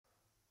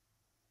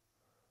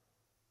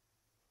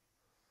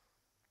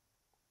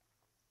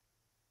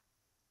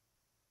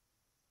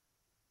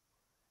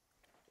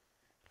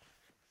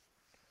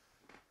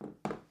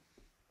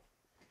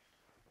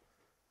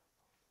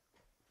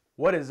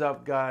What is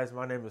up, guys?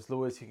 My name is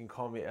Lewis. You can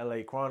call me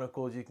LA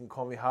Chronicles. You can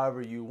call me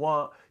however you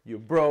want. Your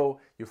bro,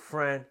 your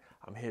friend.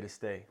 I'm here to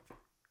stay.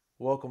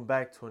 Welcome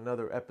back to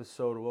another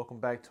episode. Welcome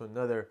back to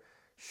another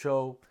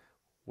show,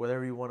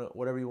 whatever you want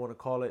to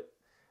call it.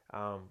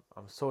 I'm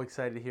so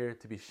excited here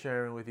to be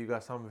sharing with you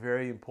guys something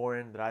very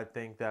important that I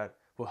think that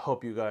will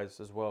help you guys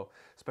as well,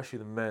 especially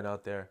the men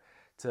out there,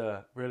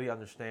 to really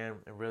understand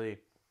and really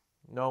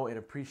know and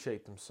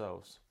appreciate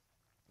themselves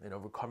and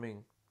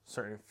overcoming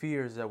certain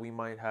fears that we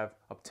might have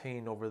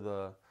obtained over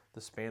the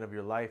span of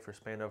your life or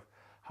span of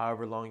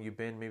however long you've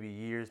been, maybe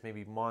years,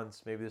 maybe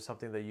months. Maybe there's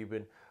something that you've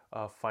been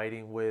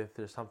fighting with.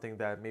 There's something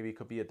that maybe it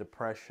could be a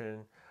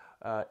depression.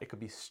 It could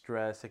be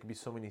stress. It could be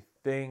so many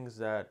things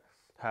that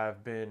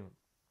have been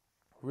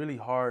really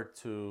hard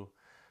to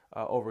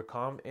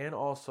overcome and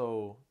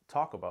also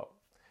talk about.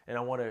 And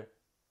I want to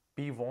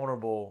be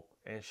vulnerable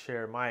and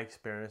share my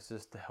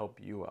experiences to help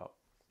you out.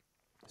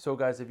 So,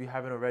 guys, if you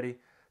haven't already,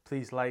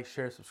 please like,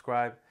 share,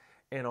 subscribe,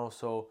 and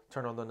also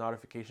turn on the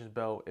notifications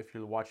bell if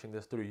you're watching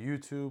this through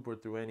YouTube or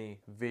through any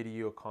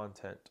video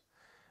content.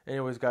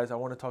 Anyways, guys, I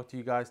want to talk to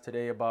you guys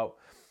today about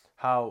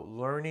how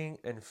learning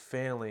and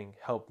failing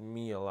helped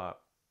me a lot.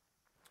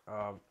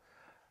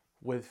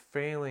 With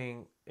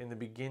failing in the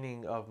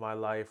beginning of my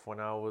life when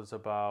I was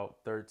about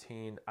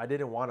 13, I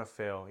didn't want to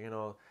fail.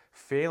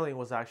 Failing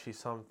was actually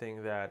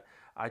something that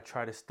I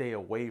try to stay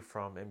away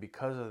from. And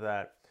because of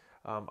that,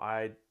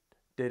 I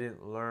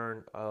didn't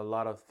learn a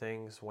lot of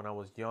things when I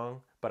was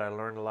young, but I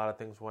learned a lot of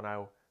things when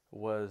I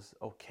was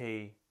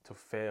okay to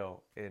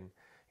fail. And,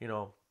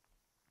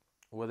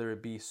 whether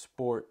it be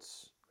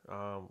sports,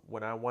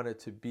 when I wanted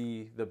to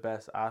be the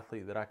best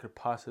athlete that I could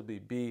possibly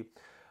be,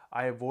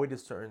 I avoided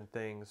certain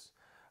things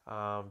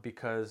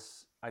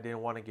because I didn't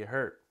want to get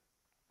hurt.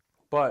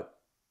 But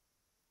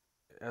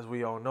as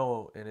we all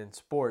know, and in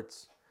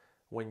sports,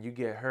 when you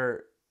get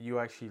hurt, you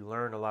actually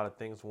learn a lot of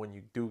things when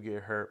you do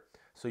get hurt.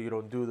 So you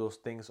don't do those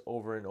things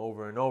over and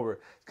over and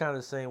over. It's kind of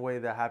the same way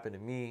that happened to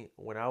me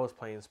when I was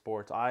playing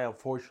sports. I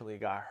unfortunately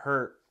got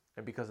hurt,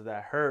 and because of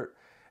that hurt,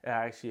 it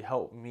actually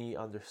helped me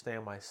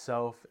understand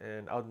myself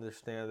and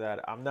understand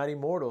that I'm not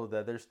immortal,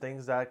 that there's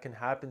things that can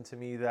happen to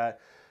me that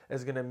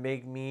is going to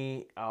make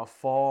me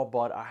fall,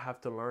 but I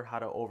have to learn how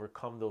to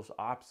overcome those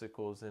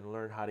obstacles and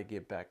learn how to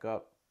get back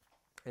up.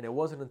 And it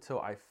wasn't until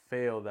I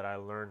failed that I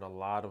learned a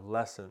lot of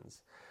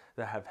lessons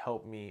that have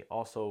helped me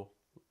also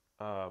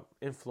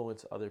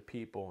influence other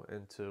people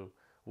into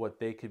what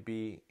they could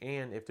be,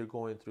 and if they're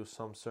going through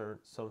some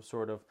sort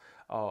of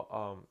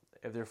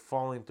if they're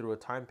falling through a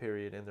time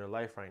period in their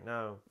life right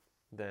now,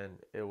 then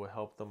it will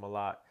help them a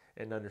lot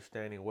in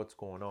understanding what's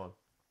going on.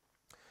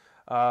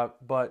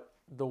 But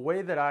the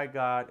way that I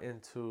got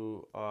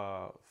into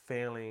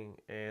failing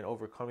and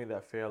overcoming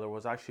that failure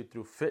was actually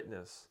through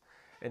fitness,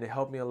 and it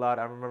helped me a lot.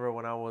 I remember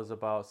when I was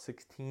about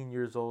 16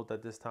 years old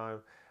at this time,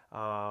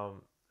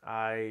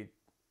 I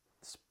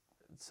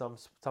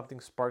something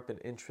sparked an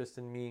interest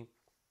in me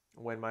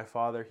when my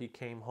father, he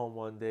came home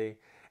one day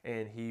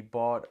and he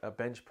bought a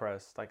bench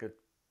press, like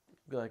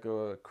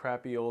a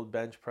crappy old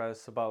bench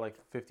press, about like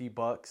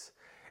 $50,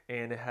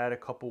 and it had a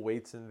couple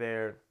weights in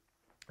there.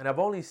 And I've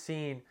only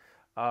seen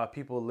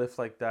people lift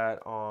like that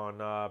on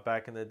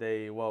back in the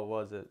day. What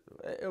was it?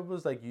 It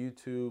was like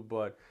YouTube,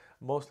 but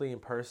mostly in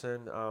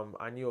person.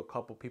 I knew a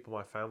couple people in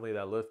my family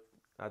that lift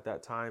at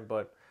that time,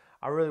 but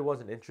I really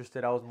wasn't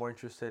interested. I was more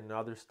interested in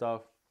other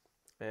stuff.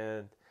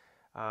 And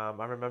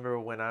I remember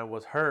when I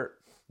was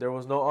hurt, there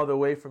was no other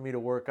way for me to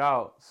work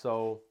out.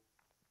 So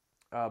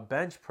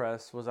bench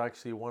press was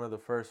actually one of the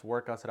first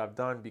workouts that I've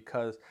done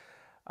because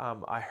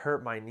I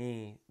hurt my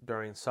knee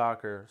during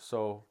soccer.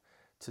 So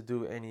to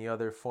do any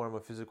other form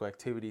of physical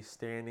activity,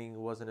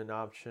 standing wasn't an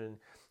option.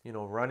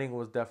 Running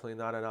was definitely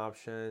not an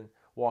option.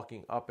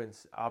 Walking up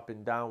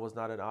and down was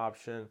not an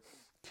option.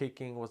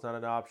 Kicking was not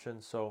an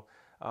option. So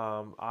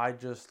I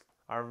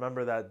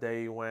remember that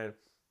day when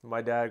my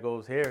dad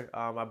goes, "Here,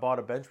 I bought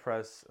a bench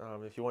press.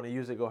 If you want to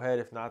use it, go ahead.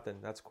 If not, then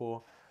that's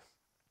cool."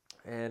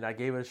 And I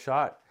gave it a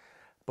shot.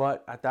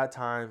 But at that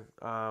time,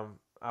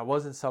 I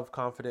wasn't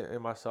self-confident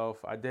in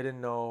myself. I didn't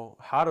know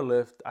how to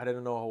lift. I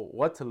didn't know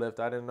what to lift.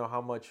 I didn't know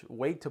how much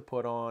weight to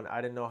put on. I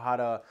didn't know how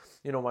to,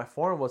 my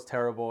form was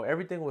terrible.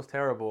 Everything was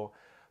terrible.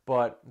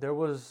 But there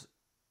was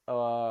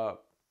a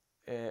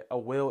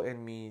will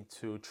in me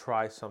to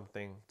try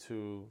something,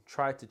 to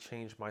try to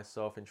change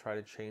myself and try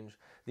to change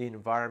the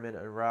environment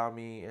around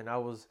me. And I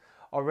was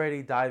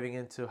already diving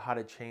into how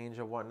to change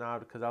and whatnot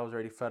because I was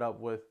already fed up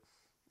with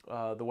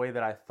the way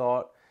that I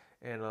thought.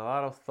 And a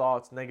lot of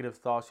thoughts, negative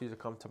thoughts, used to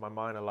come to my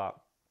mind a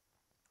lot.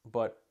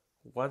 But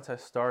once I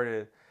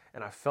started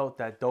and I felt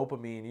that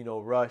dopamine,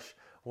 rush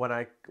when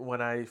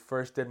I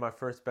first did my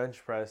first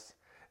bench press,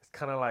 it's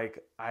kind of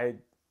like I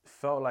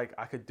felt like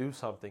I could do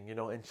something,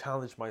 and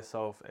challenge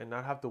myself and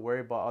not have to worry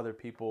about other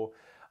people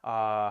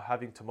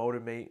having to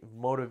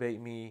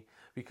motivate me,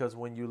 because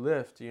when you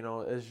lift,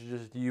 it's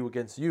just you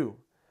against you.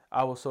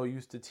 I was so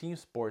used to team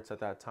sports at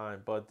that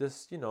time, but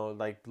this,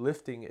 like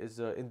lifting is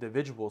an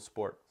individual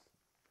sport.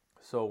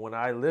 So when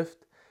I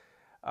lift,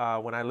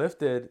 when I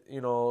lifted,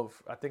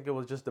 I think it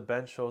was just the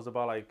bench. So it was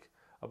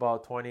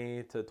about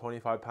 20 to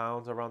 25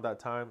 pounds around that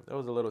time. It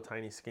was a little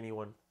tiny skinny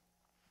one.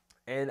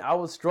 And I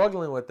was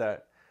struggling with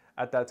that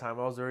at that time.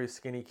 I was a very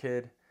skinny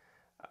kid,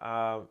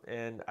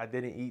 and I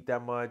didn't eat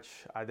that much.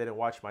 I didn't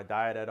watch my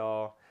diet at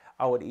all.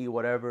 I would eat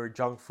whatever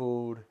junk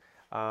food.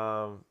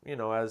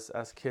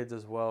 As kids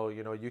as well,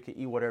 you can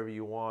eat whatever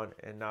you want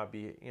and not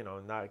be,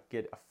 not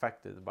get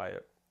affected by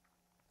it.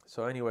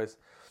 So, anyways,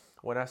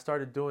 when I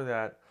started doing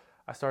that,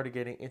 I started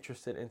getting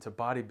interested into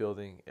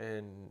bodybuilding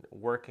and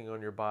working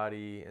on your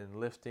body and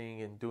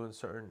lifting and doing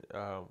certain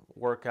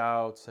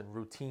workouts and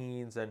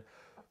routines. And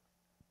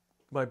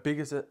my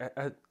biggest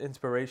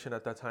inspiration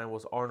at that time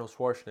was Arnold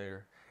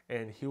Schwarzenegger,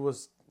 and he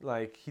was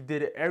like he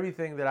did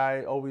everything that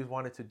I always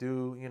wanted to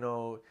do.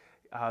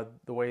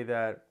 The way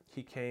that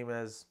he came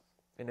as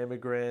an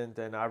immigrant,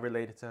 and I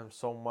related to him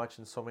so much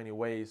in so many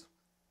ways,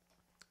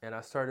 and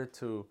I started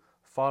to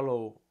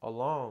follow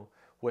along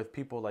with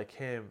people like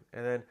him,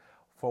 and then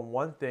from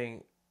one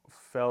thing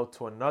fell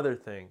to another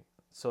thing.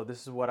 So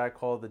this is what I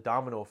call the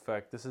domino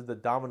effect. This is the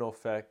domino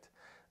effect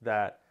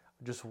that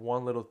just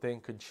one little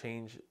thing could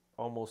change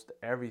almost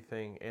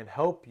everything and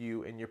help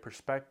you in your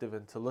perspective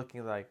into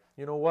looking like,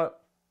 you know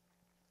what,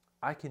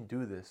 I can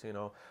do this.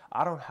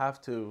 I don't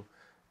have to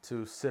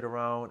sit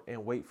around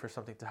and wait for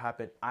something to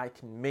happen. I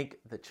can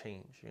make the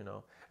change. And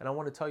I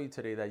want to tell you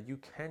today that you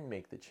can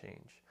make the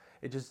change.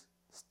 It just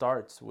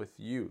starts with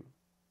you,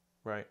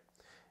 right?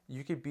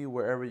 You could be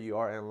wherever you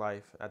are in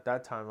life. At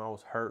that time, I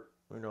was hurt.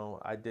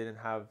 I didn't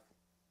have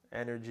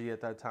energy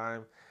at that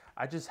time.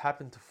 I just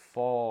happened to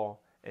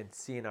fall and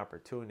see an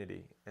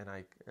opportunity, and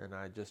I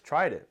just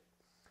tried it.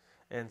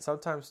 And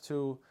sometimes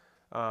too,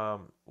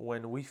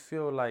 when we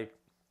feel like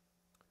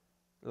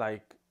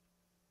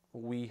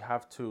we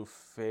have to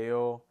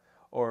fail,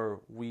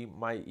 or we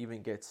might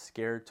even get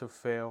scared to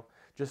fail,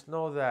 just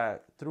know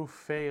that through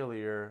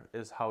failure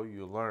is how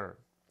you learn.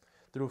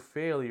 Through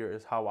failure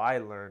is how I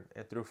learned,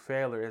 and through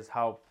failure is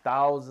how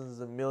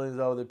thousands and millions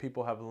of other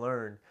people have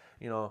learned.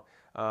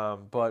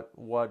 But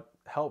what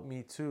helped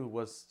me too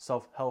was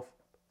self-help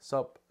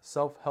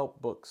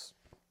books.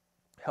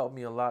 Helped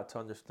me a lot to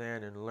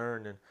understand and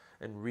learn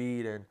and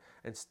read and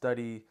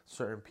study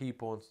certain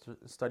people and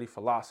study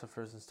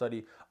philosophers and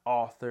study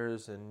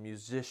authors and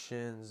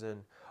musicians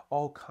and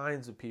all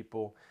kinds of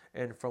people.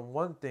 And from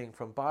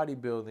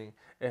bodybuilding,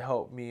 it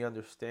helped me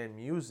understand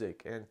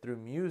music. And through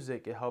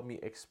music, it helped me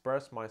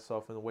express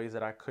myself in ways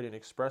that I couldn't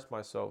express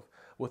myself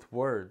with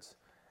words.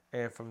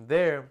 And from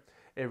there,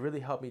 it really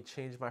helped me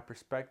change my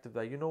perspective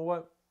that, you know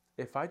what?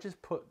 If I just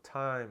put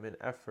time and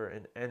effort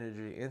and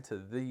energy into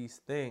these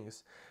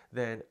things,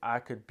 then I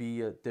could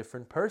be a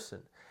different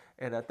person.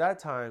 And at that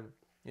time,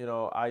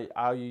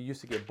 I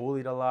used to get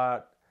bullied a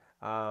lot.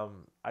 I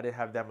didn't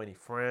have that many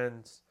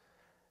friends.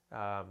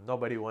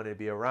 Nobody wanted to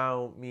be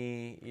around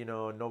me.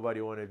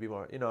 Nobody wanted to be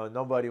more.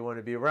 Nobody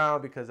wanted to be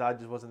around because I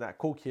just wasn't that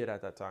cool kid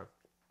at that time.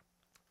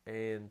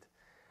 And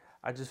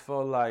I just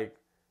felt like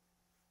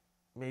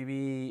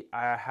maybe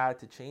I had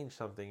to change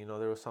something.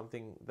 There was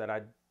something that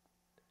I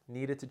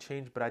needed to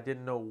change, but I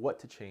didn't know what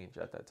to change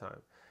at that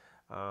time.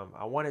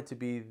 I wanted to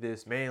be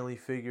this manly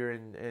figure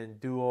and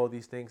do all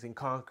these things and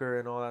conquer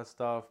and all that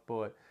stuff.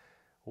 But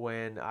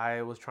when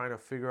I was trying to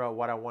figure out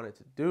what I wanted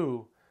to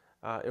do,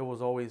 it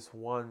was always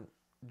one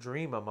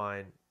dream of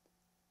mine,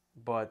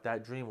 but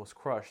that dream was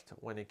crushed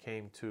when it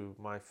came to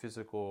my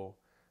physical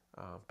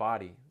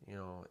body,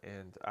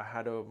 and I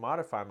had to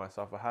modify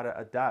myself. I had to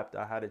adapt.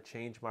 I had to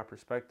change my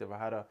perspective. I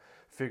had to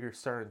figure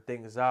certain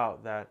things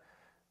out that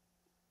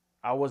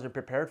I wasn't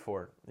prepared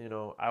for.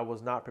 I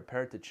was not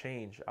prepared to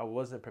change. I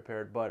wasn't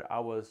prepared, but I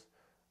was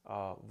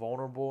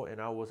vulnerable, and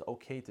I was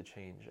okay to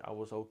change. I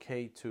was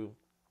okay to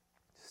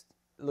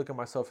look at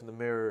myself in the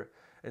mirror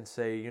and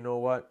say, you know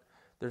what?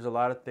 There's a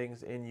lot of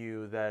things in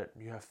you that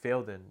you have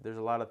failed in. There's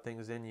a lot of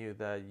things in you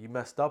that you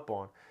messed up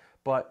on,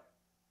 but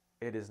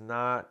it is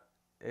not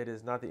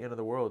the end of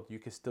the world. You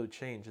can still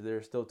change.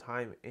 There's still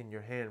time in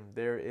your hand.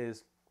 There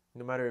is,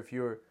 no matter if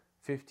you're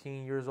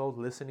 15 years old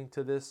listening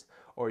to this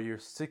or you're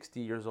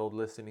 60 years old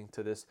listening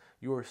to this,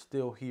 you are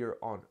still here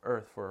on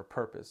earth for a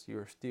purpose. You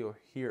are still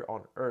here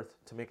on earth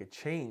to make a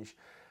change,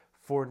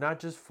 for not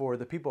just for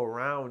the people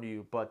around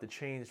you, but the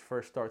change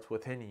first starts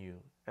within you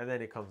and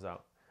then it comes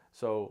out.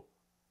 So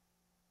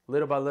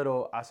little by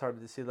little, I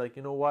started to see, like,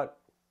 you know what?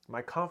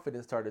 My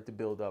confidence started to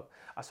build up.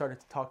 I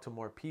started to talk to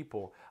more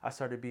people. I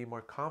started being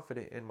more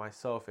confident in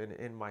myself and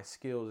in my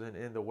skills and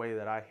in the way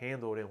that I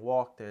handled and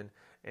walked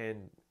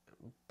and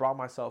brought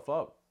myself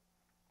up.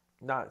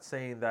 Not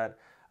saying that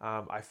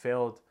I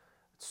failed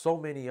so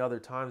many other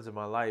times in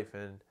my life,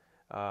 and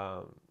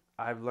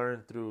I've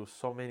learned through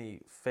so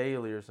many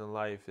failures in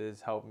life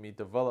is helped me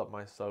develop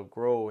myself,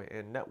 grow,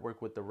 and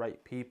network with the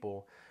right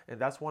people. And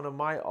that's one of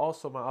my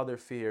other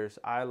fears.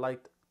 I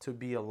liked to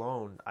be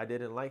alone. I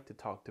didn't like to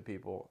talk to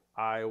people.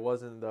 I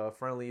wasn't the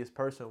friendliest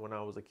person when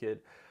I was a kid.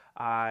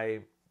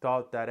 I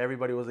thought that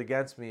everybody was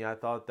against me. I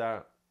thought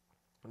that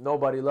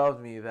nobody loved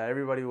me, that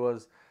everybody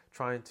was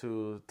trying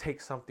to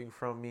take something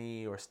from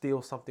me or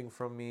steal something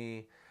from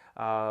me.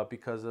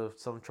 because of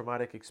some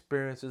traumatic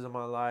experiences in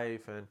my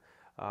life, and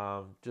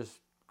just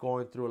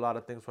going through a lot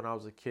of things when I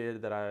was a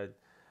kid that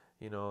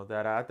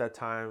that at that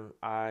time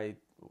I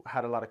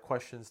had a lot of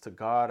questions to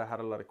God. I had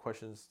a lot of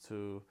questions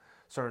to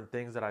certain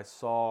things that I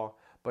saw,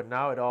 but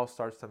now it all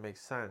starts to make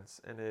sense,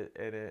 and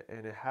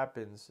it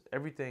happens.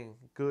 Everything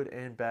good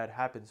and bad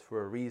happens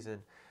for a reason,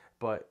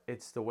 but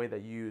it's the way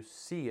that you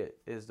see it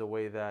is the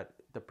way that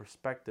the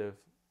perspective.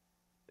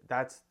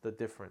 That's the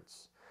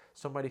difference.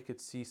 Somebody could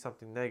see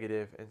something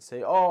negative and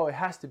say, "Oh, it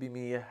has to be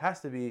me. It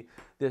has to be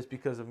this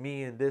because of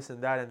me and this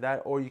and that and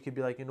that." Or you could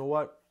be like, "You know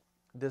what?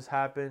 This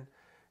happened,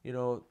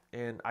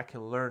 and I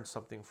can learn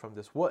something from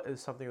this. What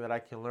is something that I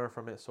can learn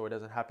from it so it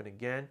doesn't happen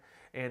again?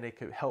 And it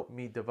could help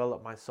me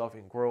develop myself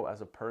and grow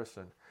as a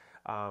person."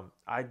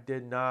 I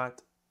did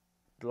not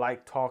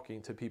like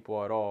talking to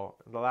people at all.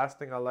 The last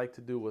thing I liked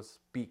to do was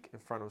speak in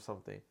front of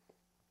something.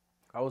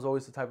 I was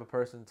always the type of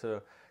person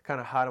to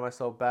kind of hide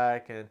myself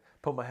back and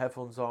put my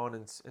headphones on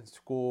in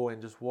school and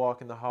just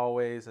walk in the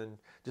hallways and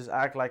just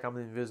act like I'm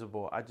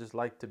invisible. I just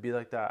like to be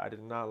like that. I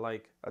did not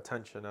like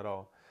attention at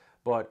all.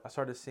 But I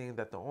started seeing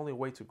that the only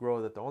way to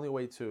grow, that the only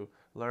way to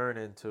learn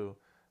and to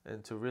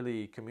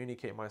really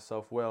communicate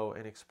myself well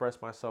and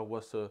express myself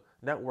was to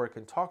network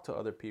and talk to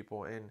other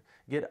people and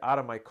get out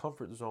of my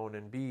comfort zone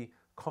and be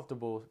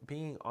comfortable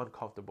being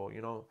uncomfortable,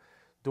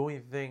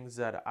 doing things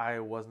that I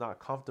was not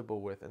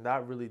comfortable with. And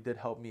that really did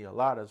help me a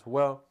lot as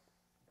well,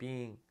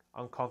 being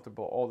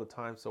uncomfortable all the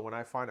time. So when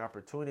I find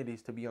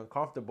opportunities to be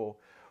uncomfortable,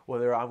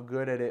 whether I'm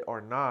good at it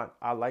or not,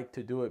 I like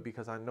to do it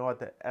because I know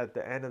at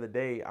the end of the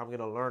day, I'm going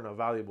to learn a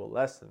valuable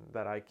lesson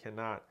that I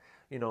cannot,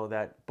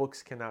 that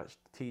books cannot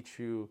teach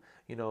you,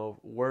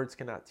 words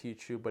cannot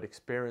teach you, but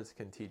experience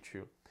can teach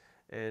you.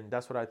 And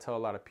that's what I tell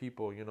a lot of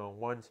people,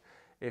 once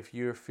if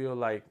you feel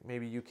like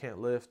maybe you can't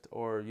lift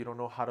or you don't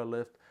know how to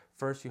lift,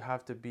 first you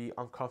have to be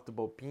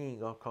uncomfortable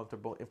being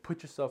uncomfortable and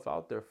put yourself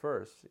out there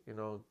first.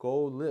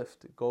 Go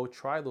lift, go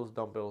try those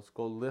dumbbells,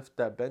 go lift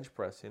that bench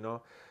press.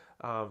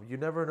 You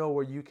never know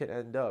where you can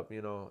end up.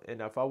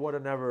 And if I would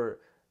have never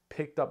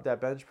picked up that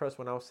bench press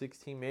when I was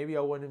 16, maybe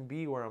I wouldn't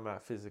be where I'm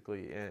at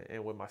physically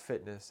and with my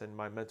fitness and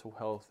my mental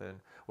health and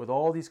with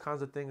all these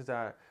kinds of things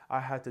that I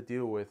had to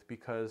deal with,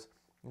 because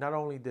not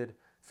only did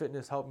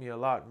fitness help me a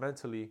lot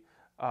mentally,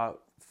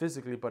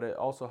 physically, but it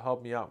also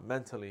helped me out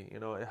mentally.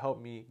 It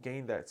helped me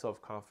gain that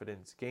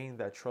self-confidence, gain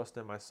that trust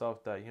in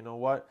myself that,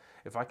 what,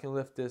 if I can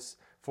lift this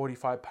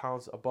 45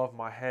 pounds above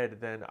my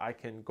head, then I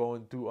can go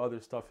and do other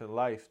stuff in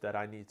life that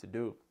I need to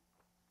do.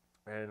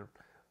 And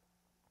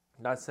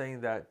not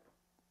saying that,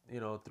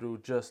 through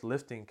just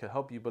lifting can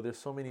help you, but there's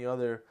so many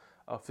other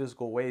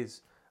physical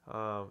ways.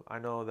 I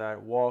know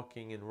that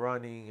walking and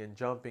running and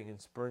jumping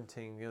and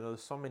sprinting,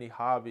 there's so many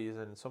hobbies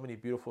and so many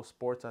beautiful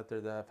sports out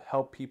there that have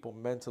helped people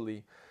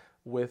mentally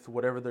with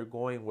whatever they're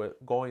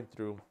going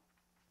through.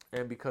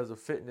 And because of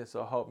fitness,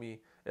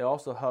 it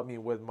also helped me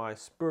with my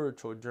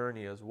spiritual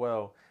journey as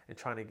well, and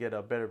trying to get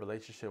a better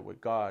relationship with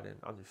God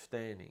and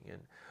understanding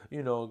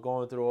and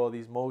going through all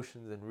these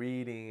motions and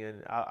reading.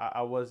 And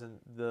I wasn't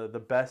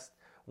the best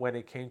when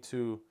it came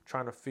to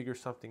trying to figure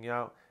something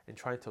out and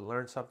trying to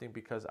learn something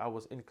because I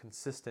was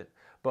inconsistent.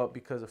 But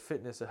because of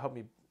fitness, it helped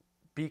me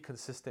be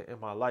consistent in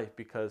my life,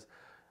 because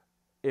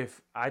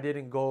if I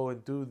didn't go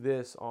and do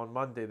this on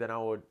Monday, then I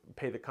would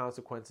pay the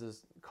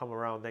consequences come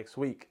around next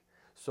week.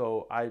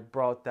 So I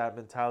brought that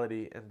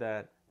mentality and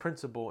that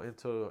principle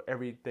into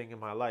everything in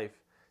my life,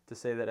 to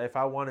say that if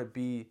I want to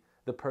be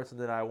the person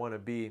that I want to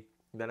be,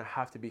 then I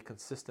have to be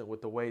consistent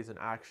with the ways and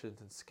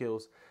actions and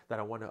skills that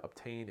I want to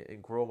obtain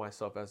and grow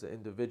myself as an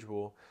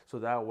individual. So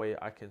that way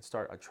I can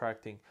start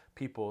attracting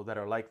people that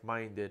are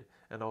like-minded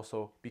and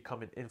also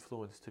become an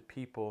influence to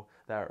people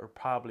that are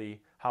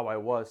probably how I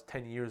was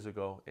 10 years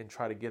ago, and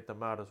try to get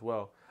them out as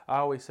well. I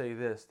always say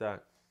this,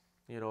 that,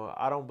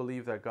 I don't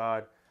believe that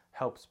God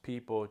helps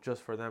people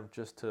just for them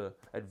just to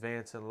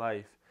advance in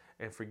life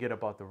and forget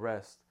about the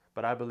rest.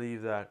 But I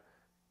believe that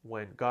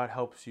when God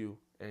helps you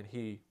and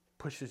He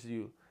pushes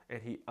you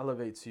and He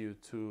elevates you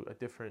to a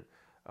different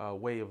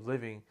way of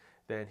living,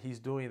 then He's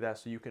doing that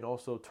so you can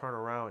also turn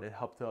around and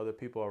help the other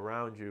people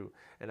around you.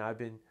 And I've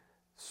been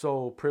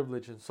so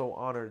privileged and so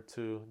honored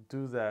to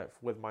do that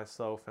with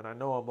myself. And I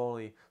know I'm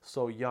only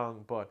so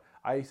young, but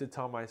I used to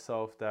tell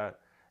myself that,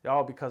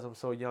 y'all, because I'm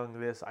so young,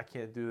 I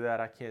can't do that,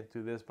 I can't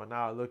do this. But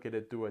now I look at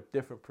it through a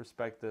different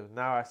perspective.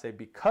 Now I say,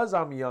 because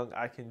I'm young,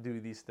 I can do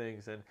these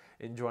things and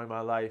enjoy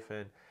my life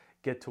and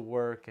get to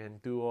work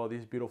and do all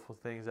these beautiful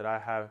things that I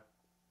have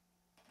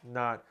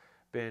not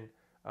been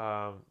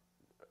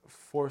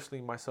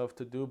forcing myself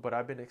to do, but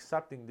I've been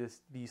accepting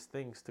these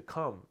things to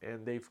come,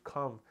 and they've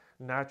come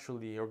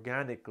naturally,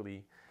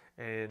 organically,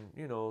 and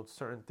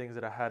certain things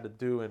that I had to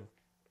do. And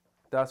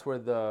that's where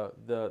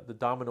the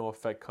domino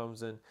effect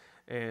comes in.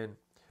 And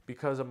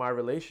because of my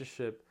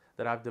relationship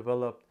that I've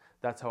developed,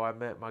 that's how I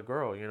met my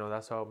girl.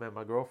 That's how I met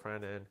my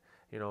girlfriend. And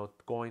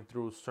going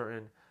through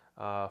certain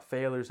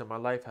failures in my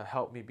life have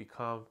helped me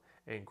become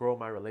and grow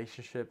my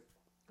relationship.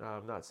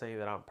 I'm not saying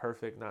that I'm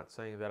perfect, not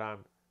saying that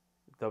I'm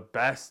the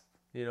best,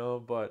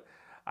 but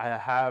I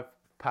have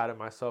patting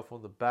myself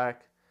on the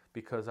back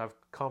because I've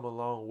come a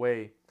long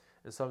way.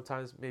 And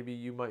sometimes maybe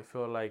you might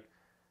feel like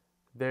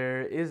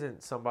there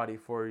isn't somebody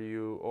for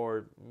you,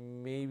 or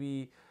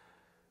maybe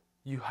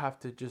you have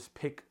to just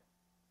pick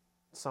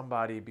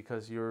somebody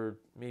because you're,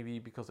 maybe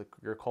because of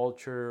your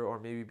culture, or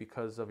maybe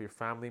because of your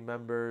family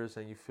members,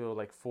 and you feel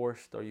like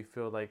forced, or you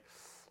feel like,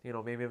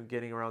 maybe I'm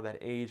getting around that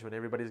age when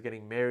everybody's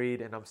getting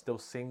married and I'm still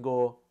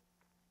single.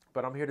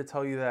 But I'm here to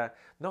tell you that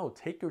no,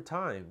 take your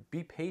time.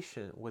 Be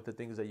patient with the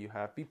things that you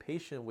have. Be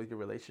patient with your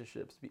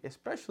relationships,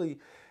 especially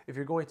if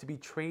you're going to be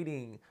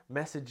trading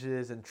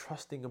messages and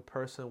trusting a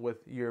person with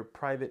your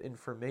private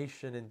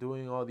information and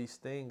doing all these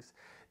things.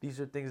 These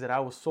are things that I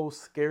was so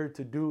scared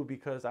to do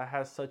because I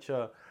had such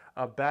a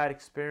bad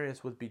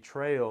experience with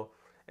betrayal,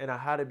 and I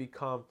had to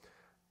become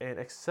and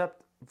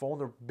accept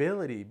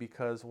vulnerability,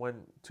 because when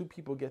two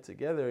people get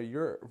together,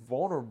 you're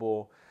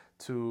vulnerable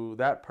to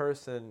that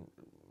person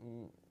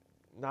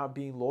not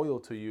being loyal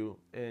to you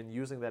and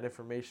using that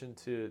information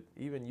to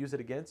even use it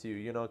against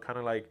you. Kind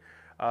of like,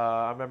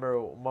 I remember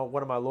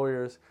one of my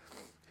lawyers,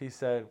 he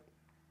said,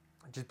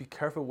 just be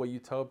careful what you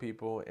tell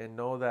people, and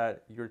know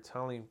that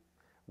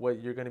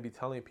what you're going to be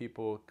telling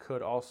people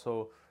could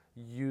also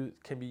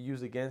can be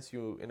used against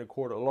you in a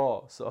court of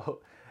law.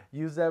 So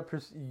use that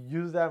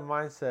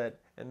mindset,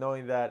 and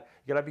knowing that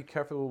you got to be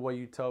careful with what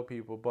you tell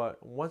people.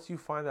 But once you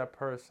find that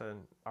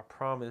person, I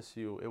promise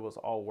you it was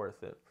all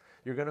worth it.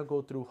 You're going to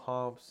go through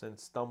humps and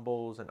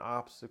stumbles and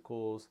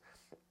obstacles.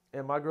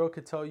 And my girl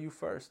could tell you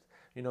first,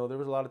 there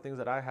was a lot of things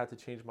that I had to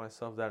change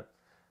myself that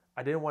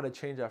I didn't want to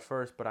change at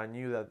first, but I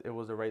knew that it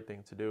was the right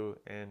thing to do.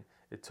 And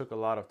it took a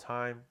lot of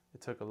time.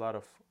 It took a lot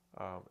of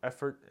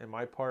effort in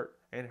my part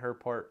and her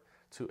part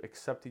to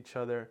accept each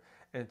other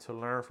and to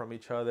learn from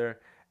each other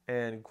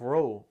and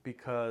grow.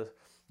 Because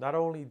not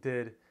only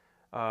did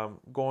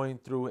going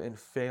through and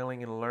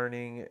failing and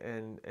learning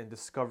and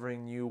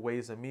discovering new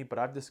ways of me, but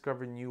I've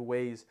discovered new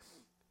ways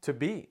to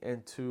be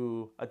and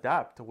to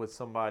adapt with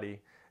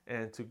somebody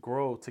and to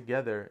grow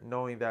together,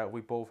 knowing that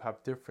we both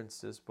have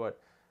differences. But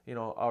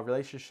our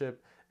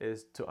relationship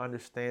is to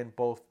understand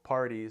both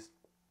parties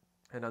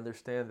and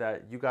understand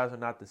that you guys are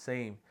not the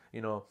same,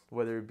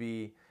 whether it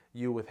be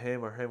you with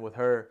him or him with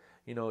her,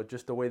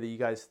 just the way that you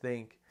guys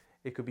think.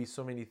 It could be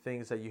so many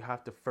things that you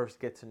have to first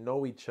get to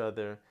know each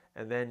other,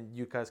 and then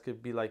you guys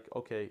could be like,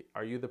 okay,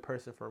 are you the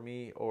person for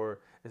me,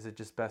 or is it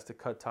just best to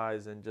cut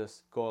ties and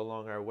just go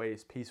along our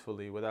ways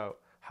peacefully without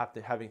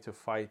having to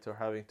fight or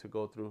having to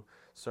go through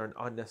certain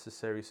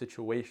unnecessary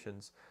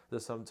situations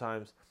that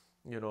sometimes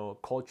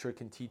culture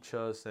can teach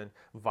us, and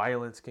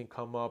violence can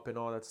come up and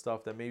all that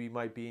stuff that maybe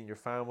might be in your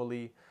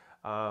family,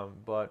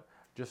 but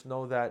just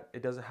know that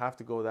it doesn't have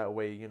to go that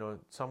way.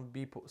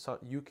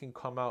 You can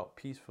come out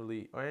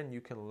peacefully and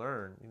you can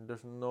learn.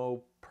 There's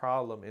no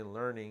problem in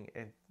learning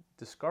and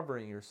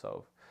discovering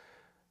yourself.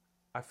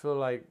 I feel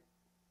like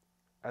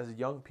as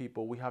young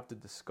people, we have to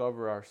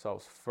discover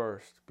ourselves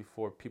first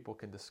before people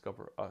can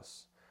discover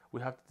us.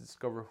 We have to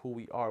discover who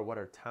we are, what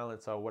our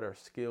talents are, what our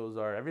skills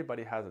are.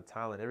 Everybody has a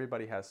talent,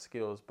 everybody has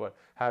skills, but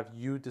have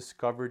you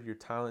discovered your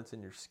talents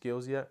and your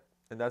skills yet?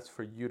 And that's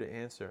for you to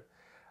answer.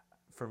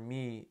 For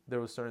me, there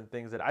were certain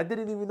things that I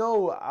didn't even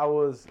know I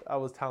was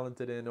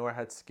talented in or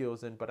had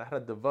skills in, but I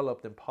had to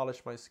develop and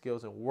polish my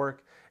skills and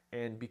work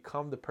and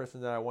become the person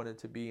that I wanted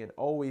to be. And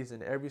always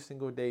and every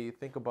single day,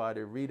 think about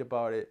it, read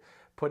about it,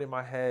 put in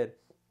my head,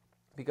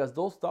 because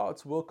those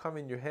thoughts will come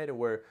in your head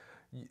where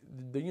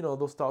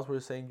those thoughts were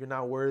saying you're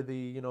not worthy,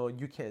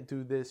 you can't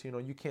do this,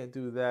 you can't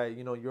do that,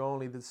 you're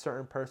only this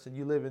certain person,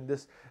 you live in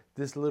this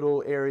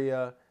little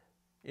area,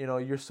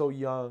 you're so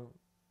young,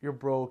 you're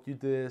broke, you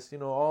this,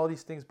 all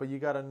these things. But you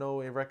got to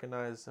know and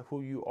recognize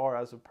who you are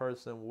as a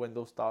person when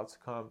those thoughts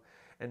come,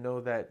 and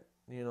know that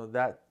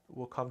that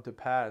will come to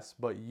pass.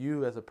 But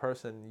you as a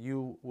person,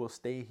 you will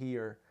stay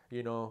here.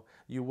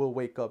 You will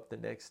wake up the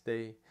next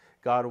day,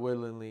 God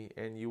willingly,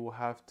 and you will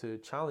have to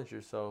challenge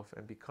yourself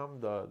and become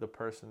the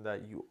person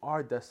that you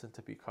are destined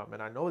to become.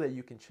 And I know that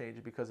you can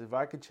change, because if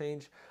I could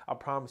change, I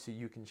promise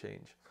you can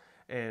change.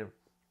 And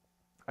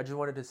I just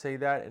wanted to say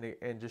that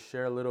and just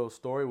share a little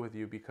story with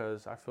you,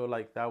 because I feel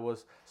like that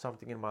was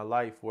something in my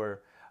life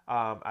where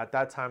at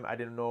that time I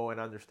didn't know and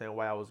understand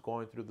why I was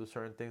going through the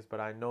certain things, but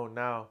I know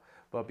now.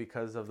 But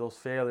because of those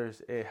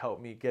failures, it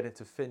helped me get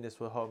into fitness,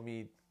 will help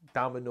me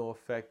domino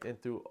effect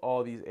into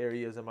all these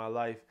areas in my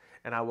life,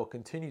 and I will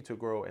continue to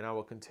grow and I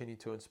will continue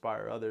to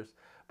inspire others.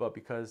 But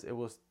because it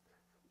was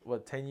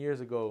 10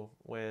 years ago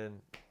when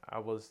I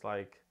was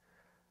like,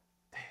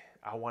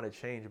 I want to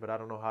change, but I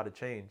don't know how to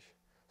change.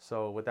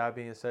 So with that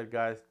being said,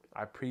 guys,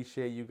 I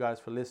appreciate you guys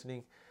for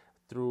listening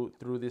through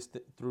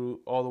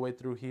all the way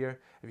through here.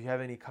 If you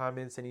have any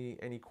comments,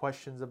 any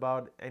questions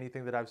about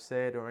anything that I've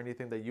said or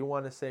anything that you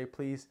want to say,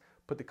 please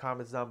put the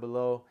comments down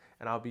below,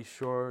 and I'll be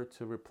sure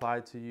to reply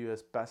to you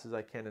as best as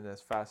I can and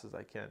as fast as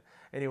I can.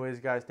 Anyways,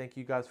 guys, thank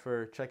you guys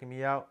for checking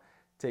me out.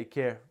 Take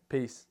care.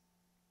 Peace.